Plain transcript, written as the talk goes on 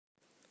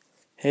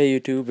Hey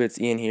YouTube,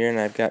 it's Ian here, and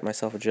I've got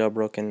myself a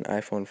jailbroken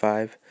iPhone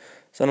 5.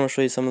 So I'm going to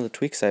show you some of the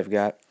tweaks I've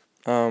got.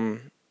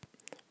 We're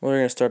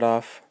going to start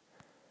off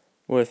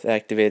with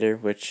Activator,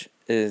 which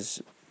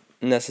is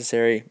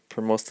necessary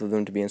for most of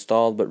them to be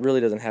installed, but really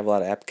doesn't have a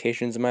lot of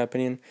applications in my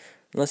opinion,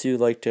 unless you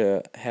like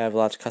to have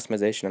lots of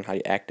customization on how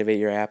you activate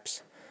your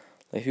apps.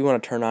 Like if you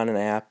want to turn on an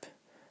app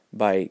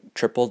by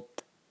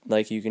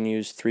like you can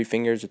use 3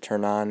 fingers to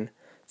turn on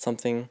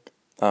something.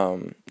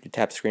 You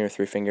tap the screen with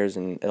 3 fingers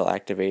and it'll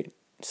activate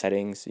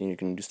settings, and you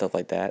can do stuff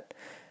like that.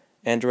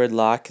 Android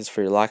lock is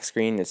for your lock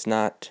screen. It's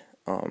not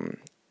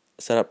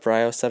set up for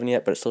iOS 7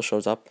 yet, but it still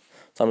shows up,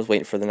 so I'm just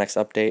waiting for the next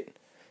update.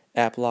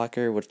 App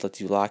locker, which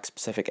lets you lock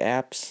specific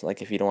apps,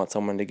 like if you don't want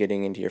someone to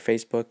getting into your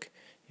Facebook,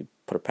 you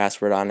put a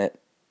password on it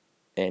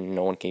and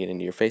no one can get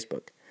into your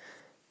Facebook.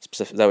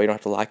 That way you don't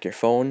have to lock your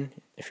phone.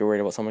 If you're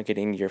worried about someone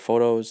getting into your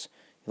photos,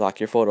 you lock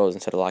your photos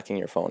instead of locking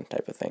your phone,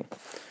 type of thing.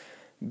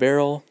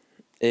 Barrel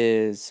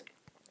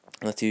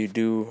lets you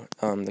do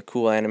the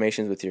cool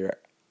animations with your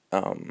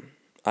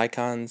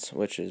icons,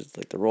 which is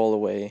like the roll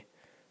away.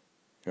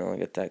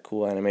 Get that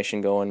cool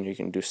animation going. You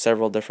can do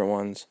several different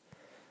ones.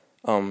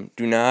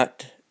 Do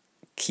not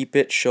keep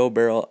it show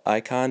barrel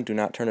icon. Do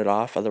not turn it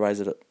off, otherwise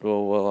it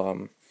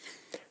will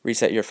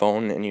reset your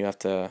phone and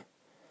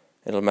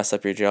it'll mess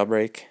up your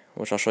jailbreak,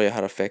 which I'll show you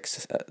how to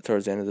fix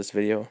towards the end of this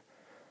video.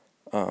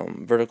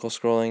 Vertical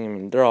scrolling, I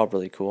mean, they're all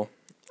really cool.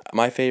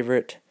 My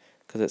favorite,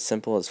 because it's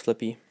simple, is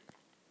Flippy.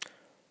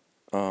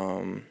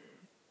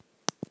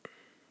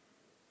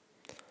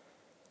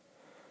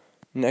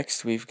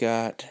 Next we've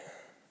got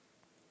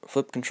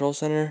Flip Control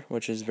Center,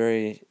 which is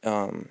very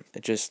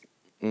it just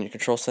in your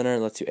control center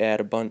lets you add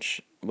a bunch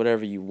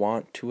whatever you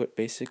want to it.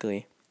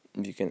 Basically,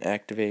 you can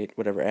activate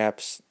whatever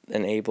apps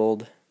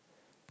enabled,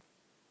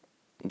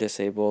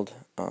 disabled,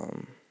 but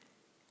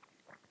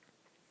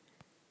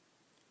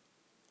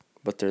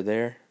they're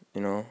there.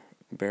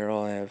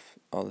 Barrel, I have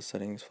all the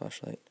settings.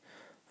 Flashlight,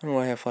 I don't know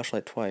why I have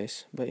flashlight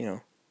twice, but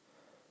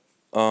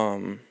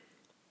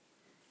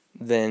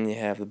then you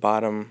have the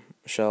bottom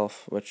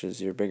shelf, which is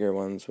your bigger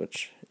ones,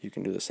 which you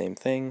can do the same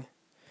thing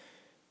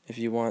if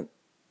you want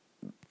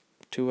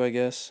to, I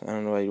guess. I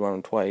don't know why you want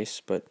them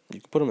twice, but you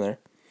can put them there.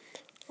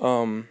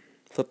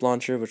 Flip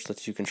launcher, which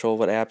lets you control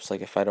what apps.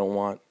 Like if I don't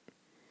want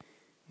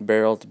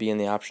barrel to be in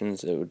the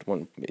options, it would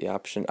want the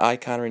option.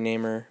 Icon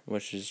renamer,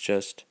 which is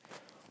just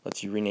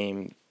lets you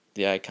rename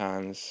the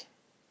icons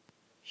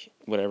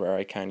whatever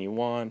icon you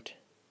want.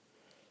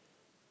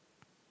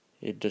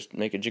 You just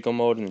make a jiggle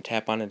mode and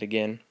tap on it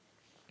again.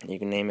 You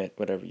can name it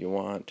whatever you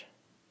want.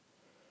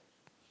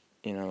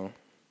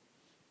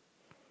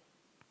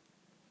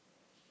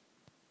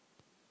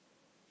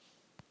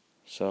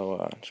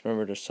 So just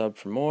remember to sub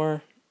for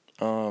more.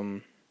 Yeah,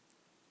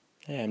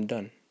 I'm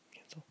done.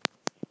 Cancel.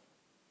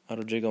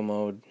 Auto jiggle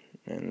mode,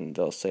 and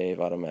they'll save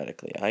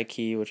automatically.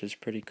 iKey, which is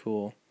pretty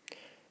cool.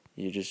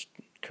 You just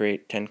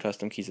create 10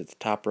 custom keys at the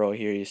top row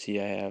here. You see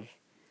I have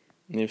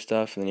new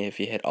stuff, and then if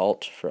you hit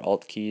Alt for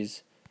Alt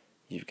keys,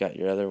 you've got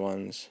your other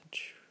ones.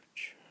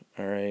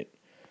 Alright.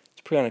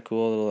 It's pretty kind of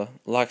cool. Little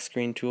lock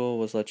screen tool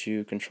was let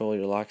you control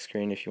your lock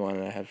screen if you want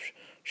to have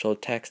show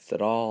text at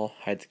all.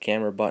 Hide the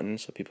camera button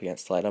so people can't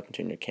slide up and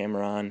turn your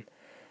camera on.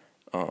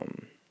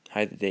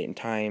 Hide the date and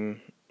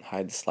time.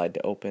 Hide the slide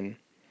to open.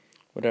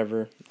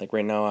 Whatever. Like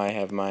right now I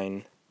have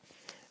mine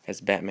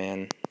as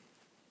Batman.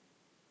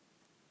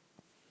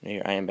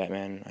 Here, I am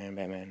Batman. I am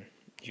Batman.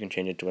 You can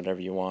change it to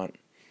whatever you want.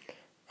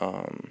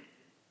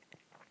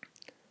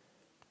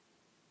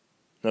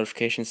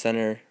 Notification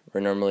center,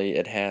 where normally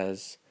it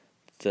has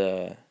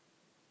the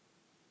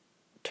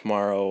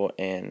tomorrow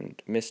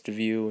and missed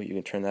view, you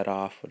can turn that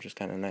off, which is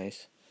kind of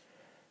nice.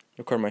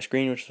 Record my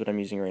screen, which is what I'm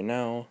using right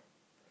now.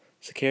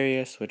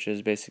 Sicarius, which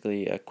is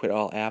basically a quit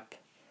all app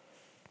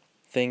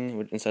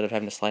thing. Instead of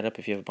having to slide up,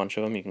 if you have a bunch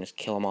of them, you can just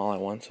kill them all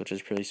at once, which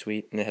is pretty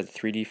sweet. And it has a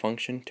 3D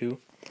function too.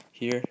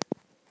 Here,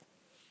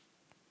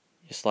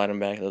 you slide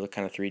them back; they look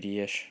kind of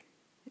 3D-ish.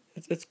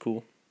 It's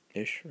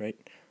cool-ish, right?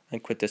 I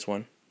quit this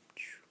one.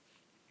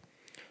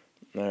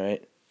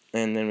 Alright,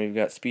 and then we've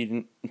got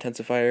speed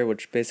intensifier,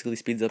 which basically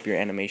speeds up your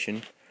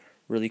animation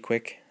really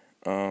quick.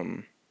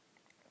 Your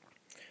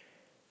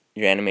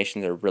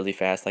animations are really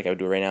fast, like I would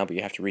do right now, but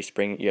you have to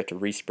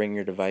respring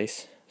your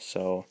device,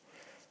 so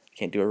I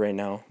can't do it right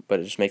now, but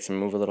it just makes them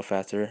move a little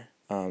faster.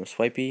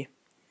 Swipey,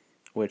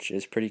 which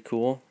is pretty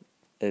cool.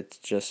 It's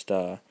just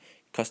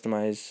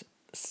customizable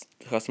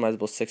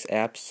 6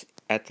 apps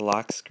at the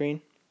lock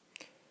screen.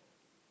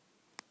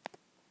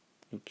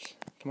 Oops,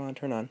 come on,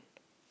 turn on.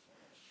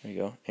 There you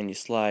go. And you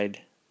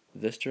slide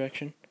this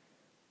direction,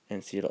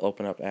 and see it'll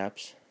open up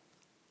apps.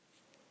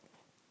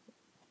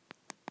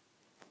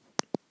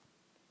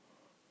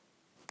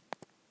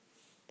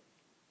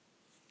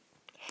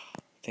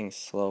 Things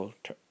slow.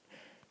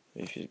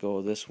 If you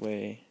go this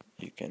way,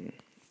 you can.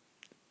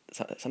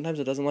 Sometimes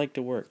it doesn't like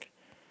to work.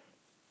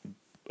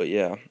 But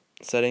yeah,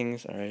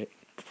 settings. All right.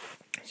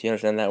 So you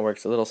understand that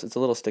works. It's a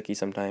little sticky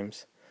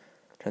sometimes.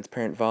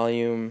 Transparent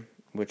volume,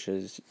 which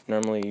is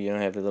normally you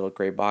don't have the little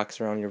gray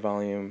box around your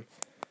volume.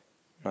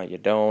 No, you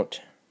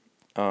don't.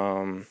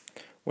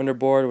 Winter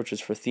board, which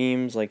is for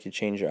themes, like you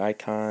change your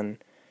icon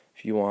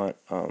if you want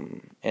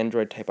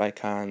Android type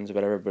icons,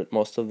 whatever, but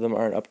most of them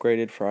aren't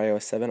upgraded for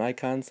iOS 7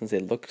 icons since they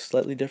look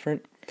slightly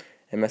different.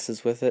 It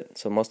messes with it,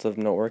 so most of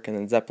them don't work. And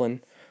then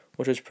Zeppelin,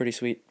 which is pretty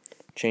sweet,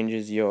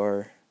 changes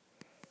your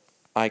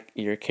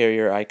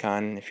carrier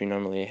icon. If you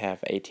normally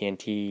have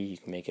AT&T, you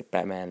can make it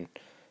Batman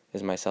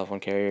is my cell phone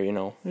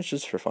carrier, it's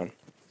just for fun.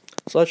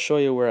 So let's show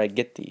you where I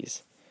get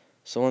these.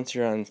 So once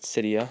you're on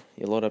Cydia,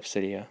 you load up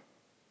Cydia.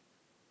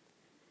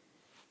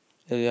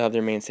 You'll have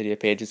their main Cydia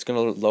page. It's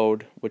going to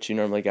load what you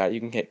normally got. You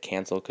can hit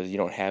cancel because you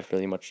don't have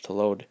really much to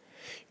load.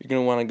 You're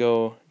going to want to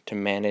go to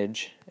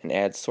manage and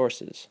add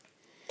sources.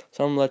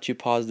 So I'm going to let you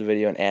pause the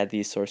video and add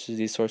these sources.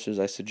 These sources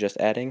I suggest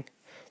adding.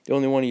 The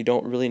only one you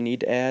don't really need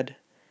to add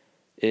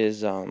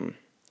is Repo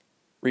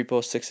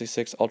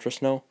 666 Ultra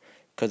Snow,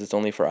 because it's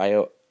only for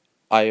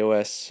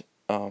iOS.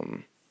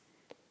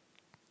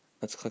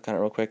 Let's click on it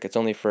real quick. It's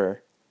only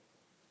for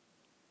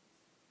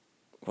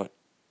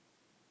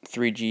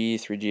 3G,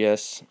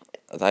 3GS,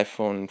 the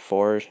iPhone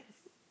 4.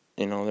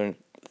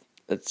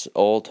 It's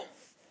old.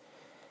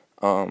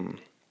 And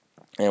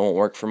it won't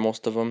work for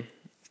most of them.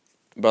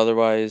 But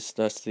otherwise,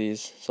 that's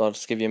these. So I'll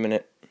just give you a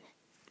minute.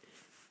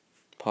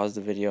 Pause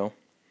the video.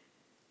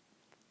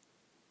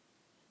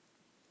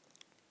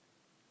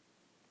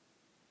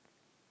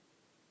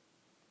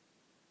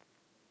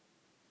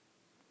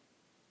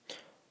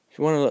 If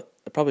you want to,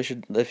 I probably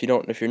should. If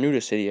you're new to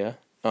Cydia,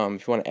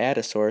 if you want to add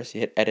a source, you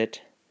hit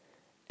Edit,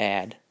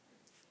 Add,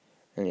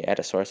 and you add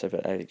a source of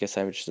it. I guess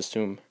I would just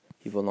assume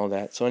people know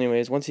that. So,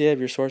 anyways, once you have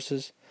your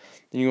sources,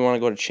 then you want to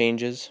go to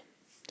Changes,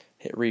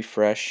 hit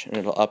Refresh, and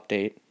it'll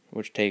update,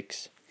 which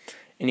takes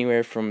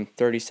anywhere from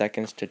 30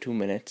 seconds to 2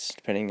 minutes,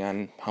 depending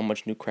on how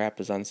much new crap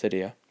is on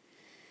Cydia.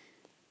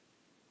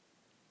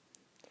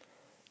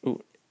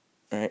 Ooh,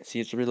 alright, see,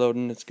 it's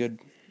reloading. It's good.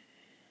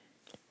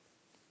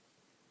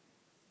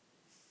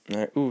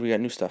 Alright, ooh, we got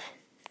new stuff.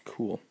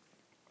 Cool.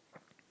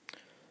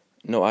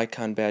 No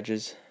icon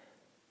badges.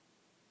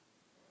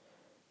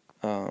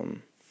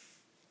 Power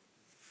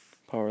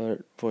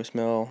alert,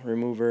 voicemail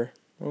remover.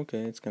 Okay,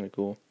 it's kind of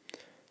cool.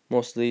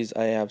 Most of these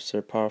iApps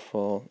are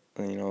powerful.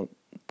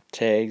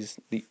 Tags,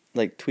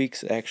 like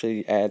tweaks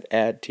actually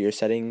add to your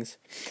settings.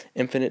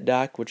 Infinite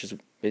dock, which is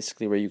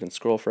basically where you can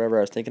scroll forever.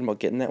 I was thinking about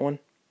getting that one.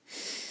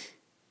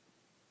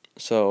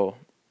 So,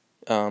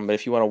 but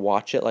if you want to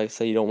watch it, like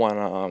say you don't want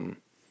to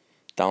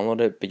download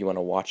it, but you want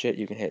to watch it,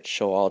 you can hit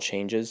show all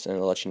changes, and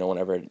it'll let you know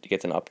whenever it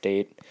gets an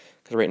update.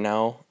 Because right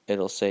now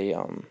it'll say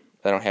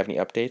I don't have any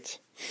updates,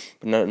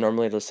 but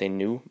normally it'll say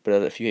new.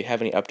 But if you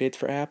have any updates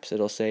for apps,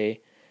 it'll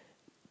say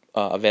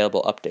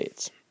available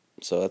updates.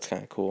 So that's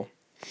kind of cool.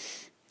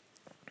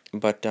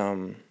 But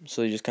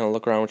so you just kind of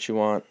look around what you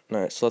want. All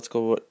right, so let's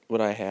go with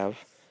what I have.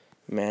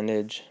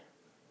 Manage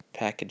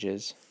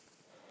packages.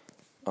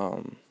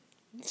 So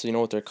you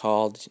know what they're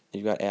called.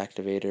 You got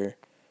activator,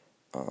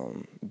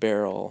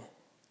 barrel.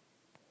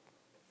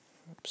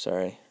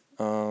 Sorry.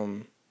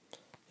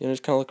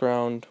 Just kind of look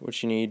around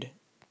what you need.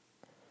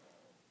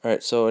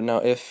 Alright, so now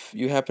if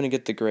you happen to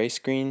get the gray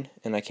screen,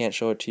 and I can't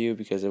show it to you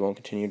because it won't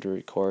continue to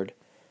record,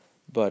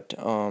 but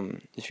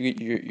if you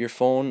get your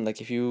phone, like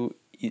if you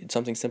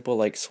something simple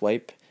like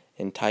swipe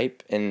and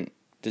type, and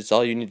that's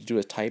all you need to do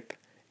is type,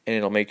 and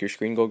it'll make your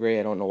screen go gray.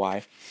 I don't know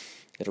why.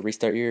 It'll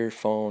restart your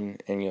phone,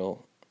 and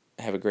you'll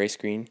have a gray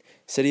screen.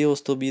 Cydia will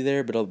still be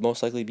there, but it'll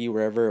most likely be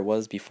wherever it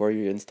was before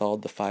you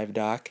installed the 5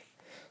 dock.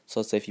 So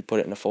let's say if you put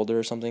it in a folder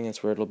or something,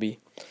 that's where it'll be.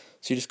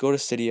 So you just go to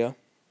Cydia,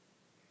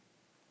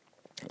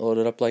 load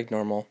it up like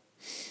normal,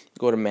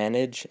 go to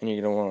manage, and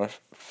you're going to want to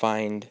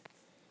find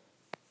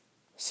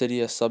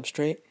Cydia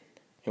substrate.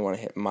 You want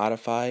to hit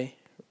modify,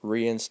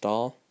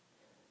 reinstall,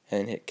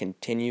 and hit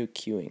continue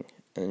queuing.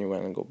 And then you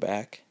want to go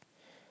back,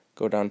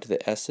 go down to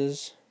the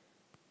S's,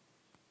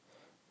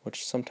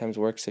 which sometimes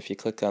works if you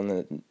click on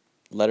the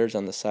letters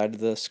on the side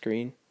of the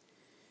screen.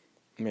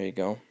 There you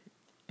go.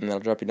 And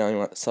that'll drop you down. You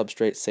want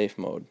substrate safe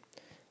mode,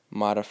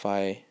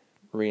 modify,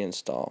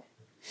 reinstall,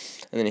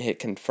 and then you hit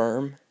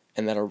confirm,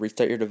 and that'll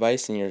restart your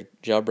device, and your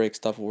jailbreak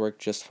stuff will work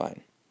just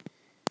fine.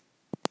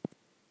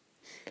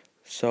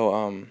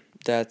 So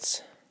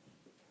that's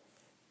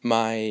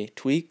my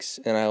tweaks,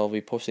 and I'll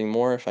be posting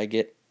more if I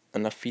get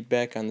enough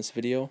feedback on this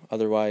video.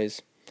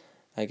 Otherwise,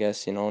 I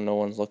guess no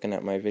one's looking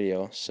at my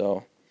video.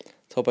 So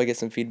let's hope I get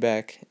some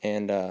feedback.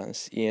 And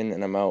it's Ian,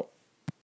 and I'm out.